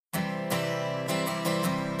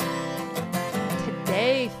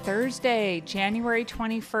Thursday, January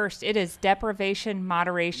 21st. It is deprivation,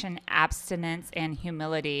 moderation, abstinence, and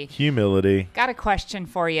humility. Humility. Got a question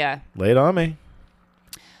for you. Lay it on me.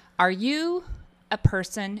 Are you a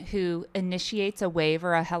person who initiates a wave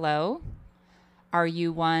or a hello? Are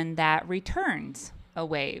you one that returns a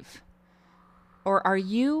wave? Or are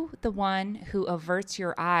you the one who averts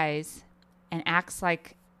your eyes and acts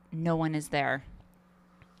like no one is there?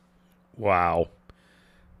 Wow.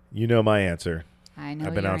 You know my answer. I know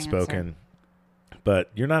I've been your outspoken. answer.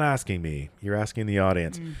 But you're not asking me. You're asking the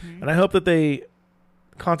audience. And I hope that they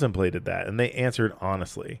contemplated that and they answered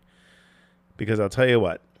honestly. Because I'll tell you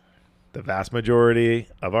what, the vast majority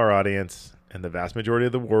of our audience and the vast majority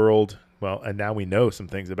of the world, well, and now we know some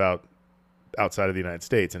things about outside of the United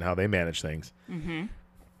States and how they manage things,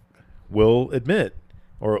 will admit,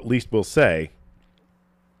 or at least will say,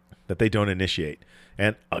 that they don't initiate.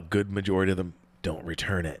 And a good majority of them don't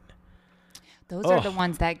return it. Those are the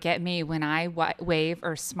ones that get me when I wave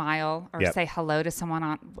or smile or say hello to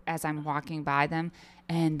someone as I'm walking by them,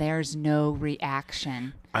 and there's no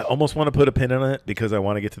reaction. I almost want to put a pin in it because I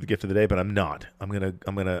want to get to the gift of the day, but I'm not. I'm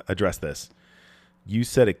gonna address this. You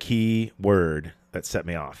said a key word that set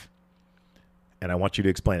me off, and I want you to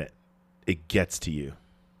explain it. It gets to you.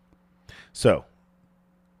 So,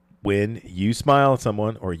 when you smile at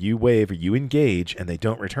someone or you wave or you engage and they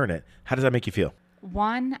don't return it, how does that make you feel?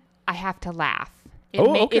 One, I have to laugh.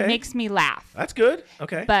 Okay. It makes me laugh. That's good.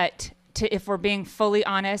 Okay. But if we're being fully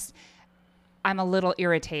honest, I'm a little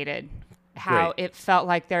irritated. How Great. it felt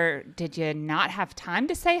like did you not have time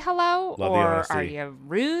to say hello? Love the or honesty. are you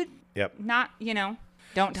rude? Yep. Not,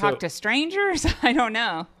 don't talk to strangers? I don't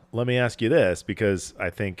know. Let me ask you this, because I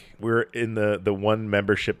think we're in the one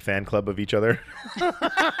membership fan club of each other.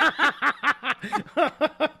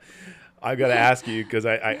 I got to ask you, because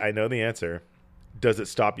I know the answer. Does it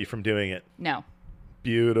stop you from doing it? No.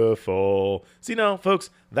 Beautiful. See, now,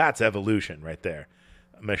 folks, that's evolution right there.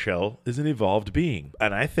 Michelle is an evolved being.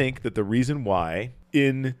 And I think that the reason why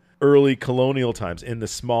in early colonial times, in the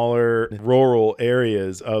smaller rural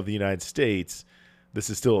areas of the United States,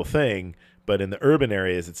 this is still a thing, but in the urban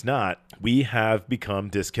areas, it's not. We have become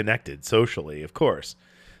disconnected socially, of course.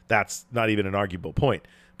 That's not even an arguable point.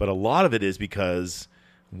 But a lot of it is because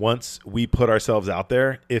once we put ourselves out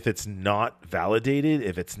there, if it's not validated,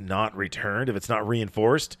 if it's not returned, if it's not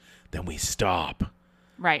reinforced, then we stop.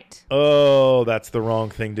 Right. Oh, that's the wrong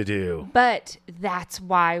thing to do. But that's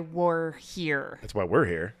why we're here. That's why we're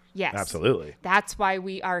here. Yes. Absolutely. That's why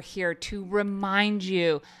we are here, to remind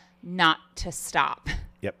you not to stop.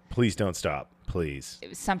 Yep. Please don't stop. Please.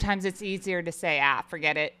 Sometimes it's easier to say,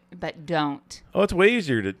 forget it, but don't. Oh, it's way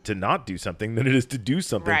easier to not do something than it is to do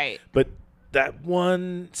something. Right. But that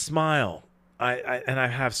one smile, I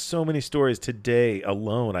have so many stories. Today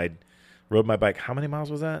alone, I rode my bike. How many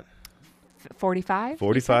miles was that? 45?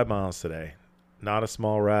 45 miles today. Not a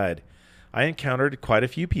small ride. I encountered quite a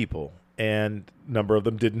few people, and a number of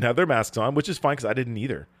them didn't have their masks on, which is fine because I didn't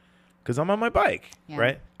either, because I'm on my bike,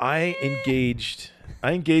 right? I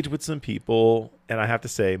engaged with some people, and I have to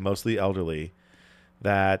say, mostly elderly,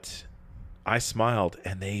 that I smiled,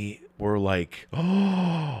 and they were like,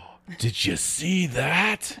 "Oh, did you see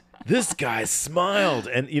that? This guy smiled."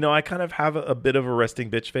 And, I kind of have a bit of a resting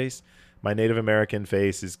bitch face. My Native American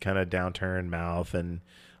face is kind of downturned mouth, and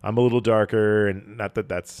I'm a little darker, and not that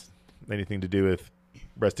that's anything to do with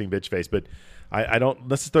resting bitch face, but I don't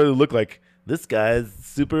necessarily look like this guy's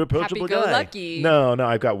super approachable guy. Happy-go-lucky. No,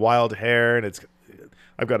 I've got wild hair, and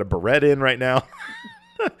I've got a beret in right now.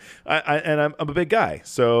 I'm a big guy,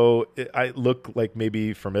 so I look like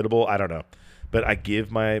maybe formidable. I don't know, but I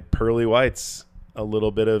give my pearly whites a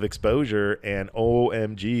little bit of exposure, and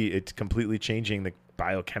OMG, it's completely changing the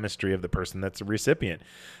biochemistry of the person that's a recipient.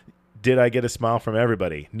 Did I get a smile from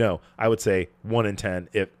everybody? No. I would say 1 in 10,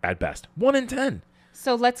 if at best. 1 in 10.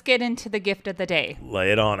 So let's get into the gift of the day.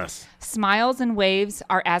 Lay it on us. Smiles and waves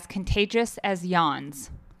are as contagious as yawns.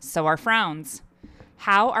 So are frowns.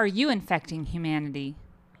 How are you infecting humanity?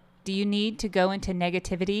 Do you need to go into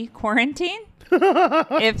negativity quarantine?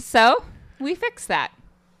 If so, we fix that.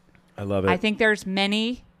 I love it. I think there's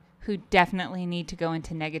many who definitely need to go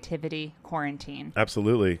into negativity quarantine.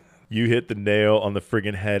 Absolutely. You hit the nail on the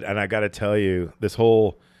friggin' head. And I got to tell you, this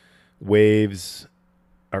whole waves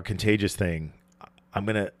are contagious thing, I'm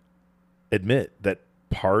going to admit that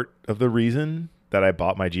part of the reason that I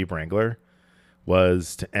bought my Jeep Wrangler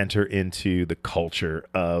was to enter into the culture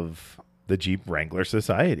of the Jeep Wrangler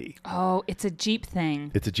Society. Oh, it's a Jeep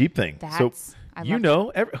thing. It's a Jeep thing. I You love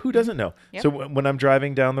know, who doesn't know? Yep. So when I'm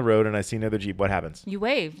driving down the road and I see another Jeep, what happens? You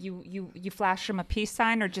wave. You flash them a peace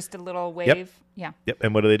sign or just a little wave. Yeah. Yep.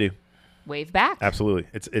 And what do? wave back. Absolutely.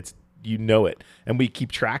 It's you know it. And we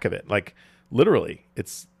keep track of it. Like literally,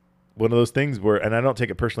 it's one of those things where, and I don't take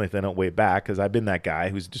it personally if they don't wave back, because I've been that guy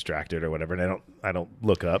who's distracted or whatever, and I don't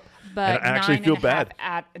look up. But and I actually feel bad.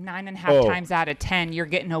 9.5 times out of 10, you're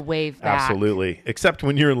getting a wave back. Absolutely. Except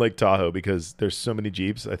when you're in Lake Tahoe, because there's so many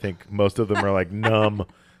Jeeps. I think most of them are like numb.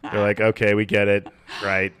 They're like, okay, we get it.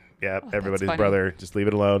 Right. Yeah. Everybody's brother. Just leave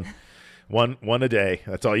it alone. One a day.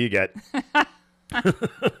 That's all you get.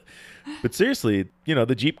 But seriously,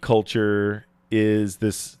 the Jeep culture is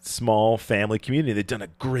this small family community. They've done a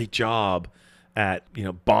great job at,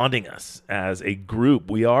 bonding us as a group.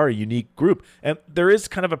 We are a unique group. And there is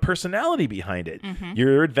kind of a personality behind it. Mm-hmm.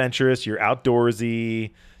 You're adventurous, you're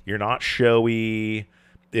outdoorsy, you're not showy.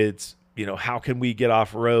 It's, how can we get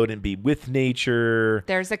off road and be with nature?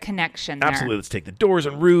 There's a connection there. Absolutely. Let's take the doors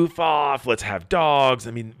and roof off. Let's have dogs.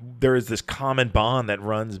 I mean, there is this common bond that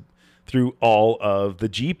runs through all of the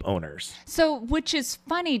Jeep owners. So, which is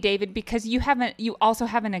funny, David, because you also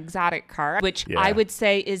have an exotic car, which I would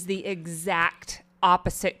say is the exact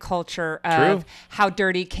opposite culture of how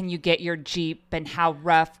dirty can you get your Jeep and how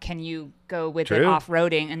rough can you go with it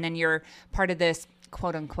off-roading. And then you're part of this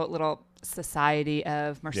quote unquote little society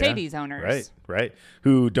of Mercedes owners. Right.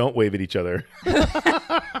 Who don't wave at each other.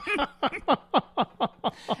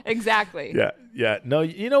 Exactly. Yeah. No,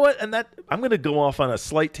 you know what? And I'm going to go off on a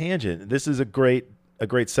slight tangent. This is a great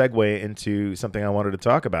segue into something I wanted to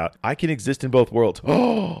talk about. I can exist in both worlds.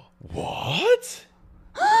 Oh, what?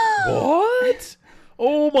 What?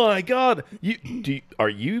 Oh my God! Are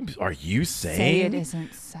you saying Say it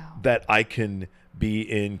isn't so that I can be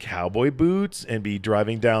in cowboy boots and be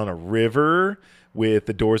driving down a river with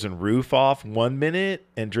the doors and roof off 1 minute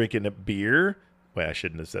and drinking a beer? Wait, I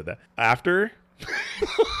shouldn't have said that. After.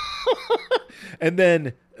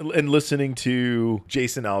 and listening to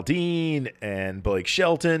Jason Aldean and Blake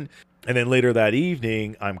Shelton. And then later that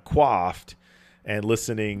evening, I'm coiffed and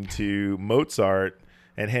listening to Mozart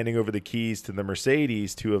and handing over the keys to the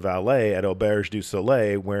Mercedes to a valet at Auberge du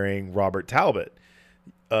Soleil wearing Robert Talbot.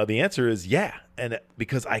 The answer is yeah. And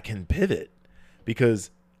because I can pivot, because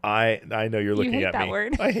I know you're looking at me.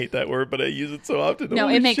 Word. I hate that word, but I use it so often. No,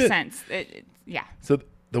 Holy it makes shit. sense. Yeah. So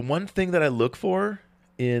the one thing that I look for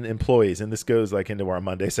in employees, and this goes like into our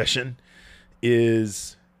Monday session,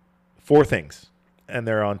 is 4 things. And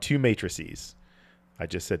they're on 2 matrices. I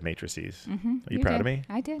just said matrices. Mm-hmm, Are you proud of me?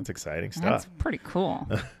 I did. That's exciting stuff. That's pretty cool.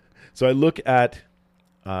 So I look at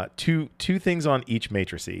two things on each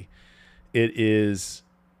matrice. It is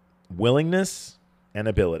willingness and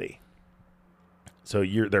ability. So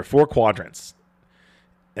there are 4 quadrants,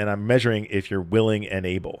 and I'm measuring if you're willing and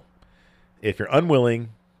able. If you're unwilling,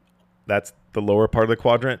 that's the lower part of the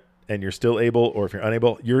quadrant, and you're still able, or if you're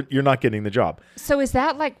unable, you're not getting the job. So is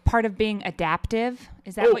that like part of being adaptive?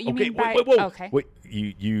 Is that what you mean by? Whoa. Okay. Wait,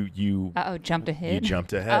 you. Jumped ahead. You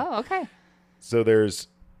jumped ahead. Oh, okay. So there's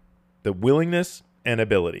the willingness and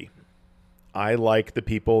ability. I like the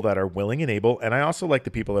people that are willing and able, and I also like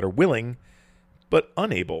the people that are willing but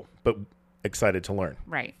unable, but excited to learn.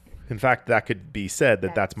 Right. In fact, that could be said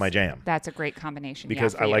that's my jam. That's a great combination.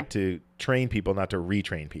 Because I like to train people, not to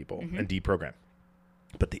retrain people and deprogram.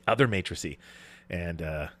 But the other matrice,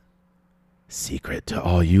 and secret to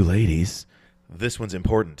all you ladies, this one's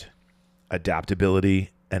important.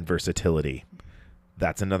 Adaptability and versatility.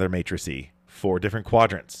 That's another matrice. 4 different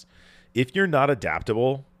quadrants. If you're not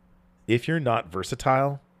adaptable, if you're not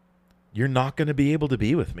versatile, you're not going to be able to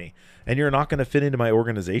be with me. And you're not going to fit into my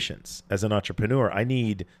organizations. As an entrepreneur, I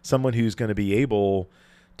need someone who's going to be able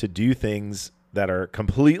to do things that are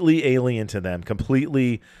completely alien to them,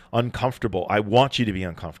 completely uncomfortable. I want you to be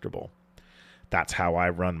uncomfortable. That's how I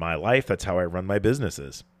run my life. That's how I run my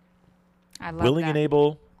businesses. I love willing that. and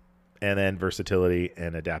able, and then versatility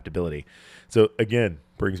and adaptability. So again,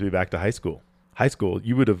 brings me back to high school. High school,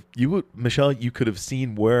 Michelle, you could have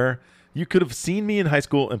seen me in high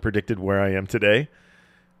school and predicted where I am today.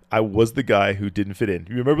 I was the guy who didn't fit in.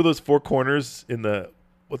 You remember those 4 corners in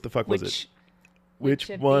what the fuck was it? Which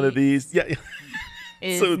one of these? Yeah.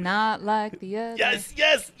 Is not like the other.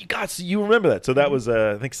 Yes. You remember that. So that was,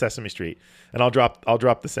 I think, Sesame Street. And I'll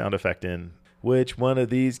drop the sound effect in. Which one of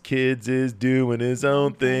these kids is doing his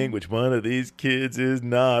own thing? Which one of these kids is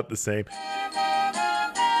not the same?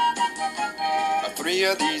 3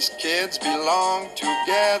 of these kids belong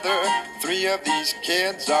together. 3 of these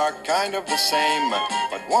kids are kind of the same.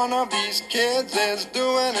 But one of these kids is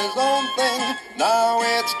doing his own thing. Now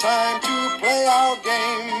it's time to play our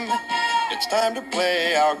game. It's time to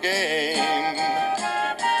play our game.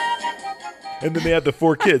 And then they had the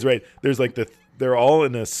 4 kids, right? There's like they're all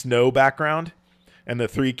in a snow background, and the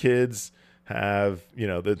 3 kids have,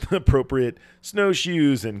 the appropriate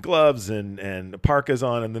snowshoes and gloves and parkas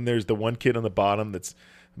on. And then there's the one kid on the bottom that's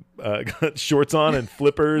got shorts on and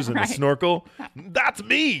flippers and a snorkel. That's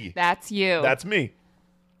me. That's you. That's me.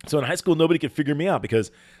 So in high school, nobody could figure me out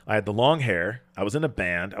because I had the long hair. I was in a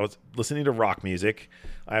band. I was listening to rock music.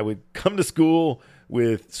 I would come to school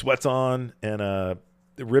with sweats on and a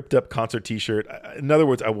ripped up concert t-shirt. In other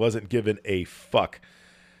words, I wasn't given a fuck.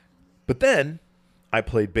 But then I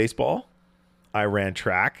played baseball. I ran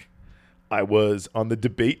track. I was on the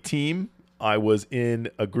debate team. I was in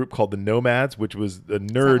a group called the Nomads, which was a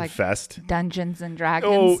nerd fest. Dungeons and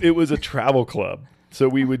Dragons. Oh, it was a travel club. So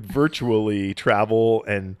we would virtually travel,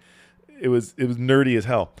 and it was nerdy as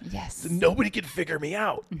hell. Yes. So nobody could figure me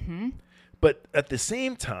out. Mm-hmm. But at the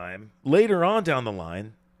same time, later on down the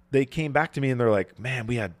line, they came back to me and they're like, man,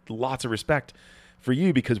 we had lots of respect for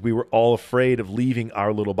you because we were all afraid of leaving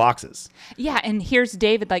our little boxes. Yeah, and here's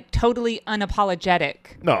David, like totally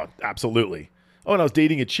unapologetic. No, absolutely. Oh, and I was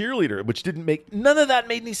dating a cheerleader, which none of that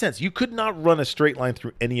made any sense. You could not run a straight line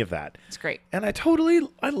through any of that. It's great. And I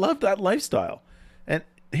loved that lifestyle. And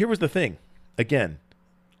here was the thing. Again,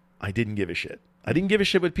 I didn't give a shit. I didn't give a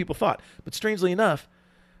shit what people thought. But strangely enough,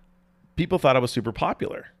 people thought I was super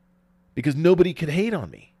popular because nobody could hate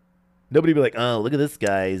on me. Nobody would be like, oh, look at this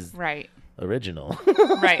guy's original.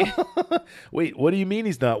 Right. Wait, what do you mean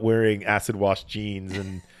he's not wearing acid wash jeans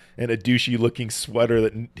and a douchey looking sweater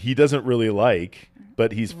that he doesn't really like,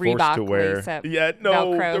 but he's forced Reebok to wear? lace-up Yeah,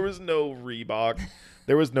 no, Velcro. there was no Reebok.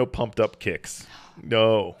 There was no pumped up kicks.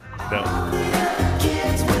 No.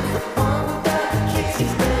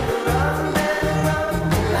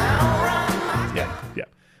 Yeah.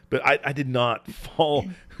 But I did not fall.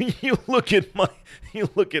 You look at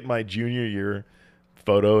my junior year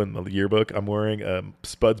photo in the yearbook. I'm wearing a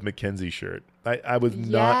Spuds McKenzie shirt. I was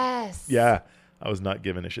not. Yes. Yeah, I was not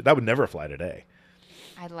giving a shit. That would never fly today.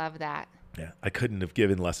 I love that. Yeah, I couldn't have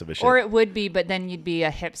given less of a shit. Or it would be, but then you'd be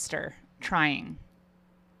a hipster trying.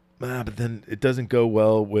 But then it doesn't go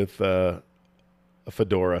well with a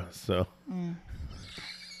fedora. So.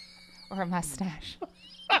 Or a mustache.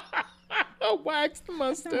 A waxed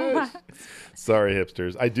mustache. Sorry,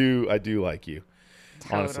 hipsters. I do like you.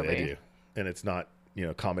 Totally. Honestly, I do. And it's not,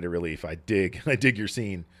 comedy relief. I dig your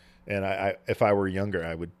scene. And I if I were younger,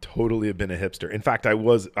 I would totally have been a hipster. In fact, I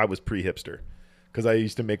was pre-hipster because I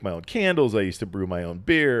used to make my own candles. I used to brew my own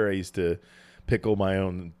beer. I used to pickle my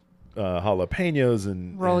own jalapenos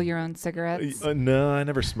and roll your own cigarettes. No, I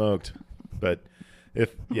never smoked. But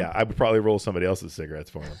I would probably roll somebody else's cigarettes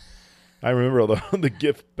for them. I remember all the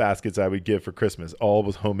gift baskets I would give for Christmas. All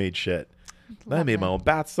was homemade shit. I made my own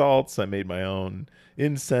bath salts. I made my own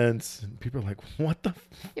incense. And people are like, what the?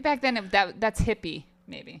 Back then, that's hippie,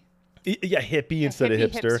 maybe. Yeah, hippie instead hippie,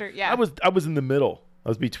 of hipster. hipster, yeah. I was in the middle. I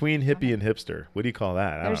was between hippie and hipster. What do you call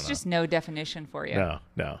that? There's just no definition for you.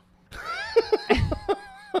 No.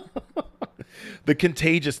 The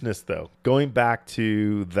contagiousness, though, going back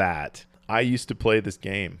to that, I used to play this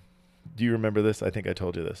game. Do you remember this? I think I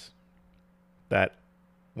told you this. That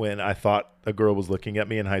when I thought a girl was looking at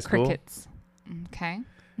me in high school. Crickets. Okay.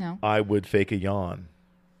 No. I would fake a yawn.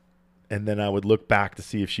 And then I would look back to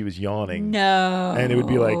see if she was yawning. No. And it would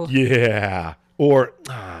be like, yeah. Or,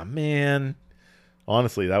 man.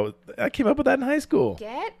 Honestly, I came up with that in high school.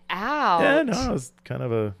 Get out. Yeah, no, I was kind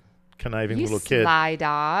of a conniving little kid. Sly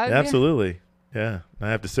dog. Absolutely. Yeah. I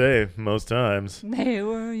have to say, most times. They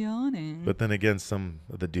were yawning. But then again, some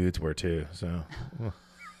of the dudes were too. So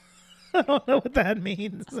I don't know what that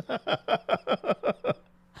means.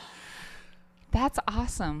 That's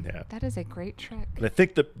awesome. Yeah. That is a great trick. And I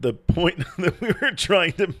think the point that we were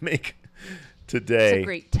trying to make today It's a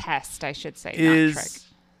great test, I should say, not trick.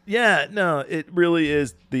 Yeah, no, it really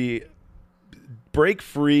is the break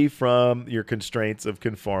free from your constraints of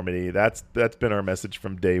conformity. That's been our message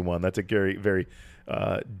from day one. That's a very, very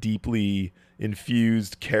deeply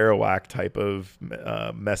infused Kerouac type of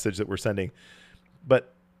message that we're sending.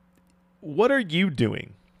 But what are you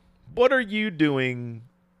doing? What are you doing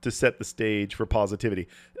to set the stage for positivity?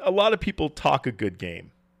 A lot of people talk a good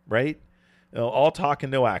game, right? All talk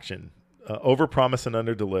and no action. Overpromise and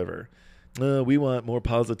underdeliver. We want more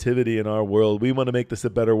positivity in our world. We want to make this a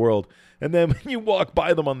better world. And then when you walk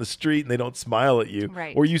by them on the street and they don't smile at you,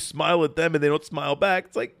 right. Or you smile at them and they don't smile back,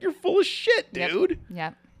 it's like, you're full of shit, dude.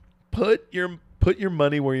 Yep. Put your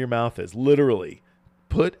money where your mouth is, literally.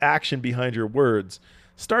 Put action behind your words.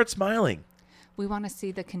 Start smiling. We want to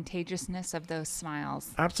see the contagiousness of those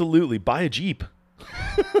smiles. Absolutely. Buy a Jeep.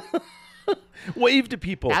 Wave to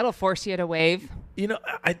people. That'll force you to wave.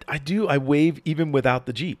 I do. I wave even without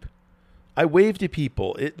the Jeep. I wave to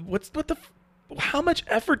people. How much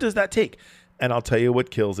effort does that take? And I'll tell you what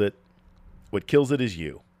kills it. What kills it is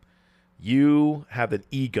you. You have an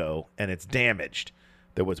ego and it's damaged.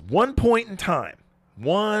 There was one point in time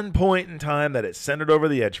that it sent it over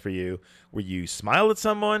the edge for you, where you smiled at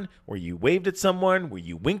someone, where you waved at someone, where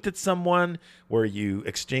you winked at someone, where you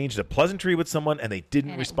exchanged a pleasantry with someone and they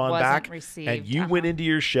didn't respond back. And you went into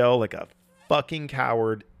your shell like a fucking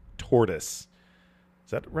coward tortoise.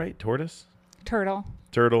 Is that right? Tortoise? Turtle.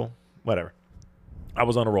 Whatever. I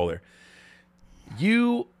was on a roll there.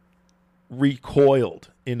 You recoiled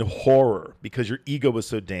in horror because your ego was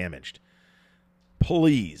so damaged.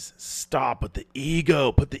 Please stop with the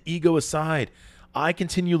ego. Put the ego aside. I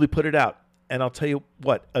continually put it out. And I'll tell you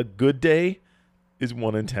what, a good day is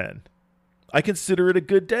 1 in 10. I consider it a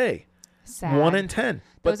good day. Sad. 1 in 10.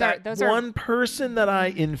 But those one person that I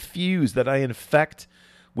infuse, that I infect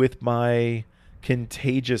with my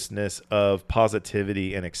contagiousness of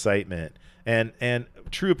positivity and excitement and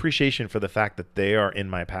true appreciation for the fact that they are in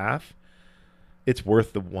my path, it's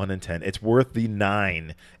worth the 1 in 10. It's worth the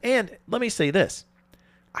 9. And let me say this.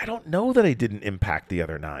 I don't know that I didn't impact the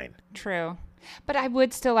other 9. True. But I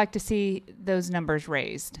would still like to see those numbers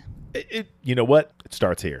raised. You know what? It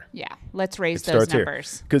starts here. Yeah. Let's raise those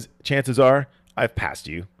numbers. Because chances are I've passed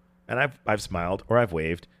you and I've smiled or I've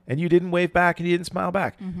waved and you didn't wave back and you didn't smile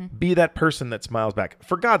back. Mm-hmm. Be that person that smiles back.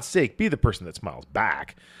 For God's sake, be the person that smiles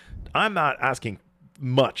back. I'm not asking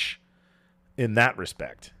much in that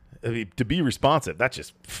respect. I mean, to be responsive, that's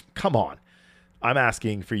just, come on. I'm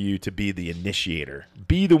asking for you to be the initiator.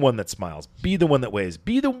 Be the one that smiles. Be the one that waves.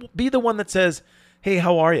 Be the one that says, hey,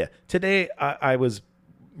 how are you? Today, I was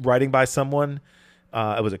riding by someone.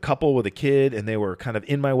 It was a couple with a kid, and they were kind of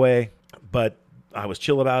in my way, but I was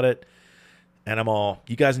chill about it. And I'm all,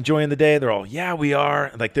 you guys enjoying the day? They're all, yeah, we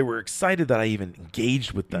are. Like, they were excited that I even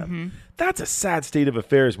engaged with them. Mm-hmm. That's a sad state of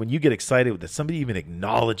affairs when you get excited that somebody even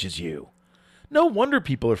acknowledges you. No wonder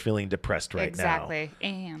people are feeling depressed right now. Exactly.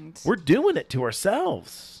 And we're doing it to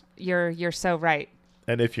ourselves. You're so right.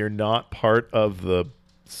 And if you're not part of the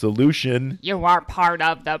solution, you are part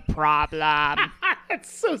of the problem.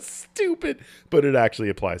 That's so stupid. But it actually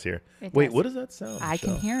applies here. Wait, what does that sound? I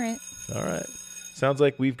can hear it. All right. Sounds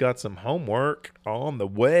like we've got some homework on the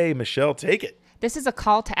way. Michelle, take it. This is a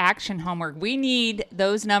call to action homework. We need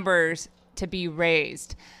those numbers to be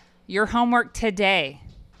raised. Your homework today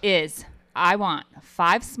is, I want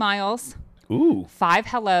 5 smiles, 5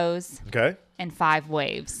 hellos, okay, and 5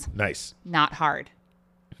 waves. Nice. Not hard.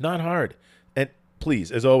 Not hard. And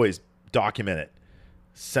please, as always, document it.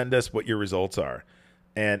 Send us what your results are.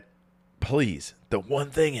 And please, the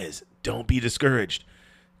one thing is, don't be discouraged.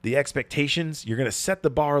 The expectations, you're going to set the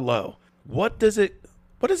bar low. What does it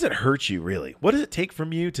hurt you, really? What does it take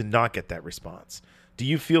from you to not get that response? Do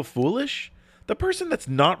you feel foolish? The person that's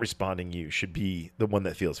not responding to you should be the one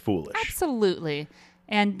that feels foolish. Absolutely.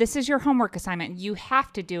 And this is your homework assignment. You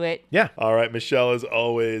have to do it. Yeah. All right, Michelle, as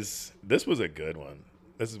always, this was a good one.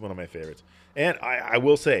 This is one of my favorites. And I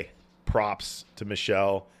will say, props to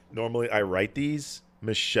Michelle. Normally I write these.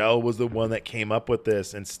 Michelle was the one that came up with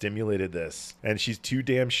this and stimulated this. And she's too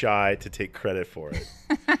damn shy to take credit for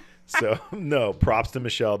it. So, no, props to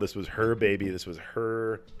Michelle. This was her baby. This was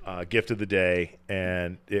her gift of the day.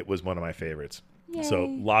 And it was one of my favorites. Yay. So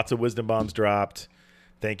lots of wisdom bombs dropped.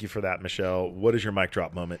 Thank you for that, Michelle. What is your mic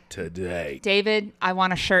drop moment today? David, I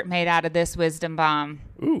want a shirt made out of this wisdom bomb.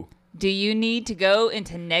 Ooh. Do you need to go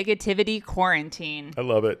into negativity quarantine? I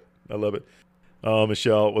love it. I love it. Oh,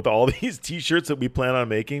 Michelle, with all these T-shirts that we plan on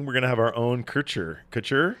making, we're going to have our own couture.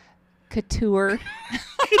 Couture. Couture.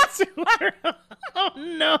 Oh,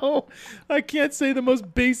 no. I can't say the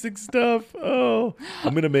most basic stuff. Oh.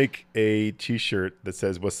 I'm going to make a T-shirt that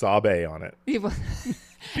says wasabi on it.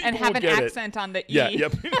 And have an accent on the E. Yeah,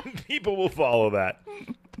 yep. People will follow that.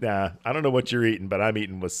 Nah, I don't know what you're eating, but I'm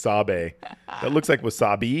eating wasabi. That looks like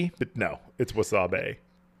wasabi, but no, it's wasabi.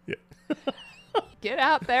 Yeah. Get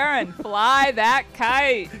out there and fly that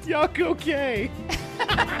kite. Yuck, okay.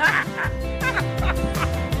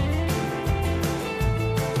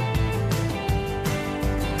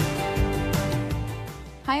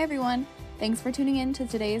 Hi, everyone. Thanks for tuning in to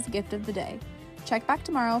today's Gift of the Day. Check back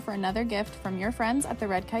tomorrow for another gift from your friends at the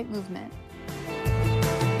Red Kite Movement.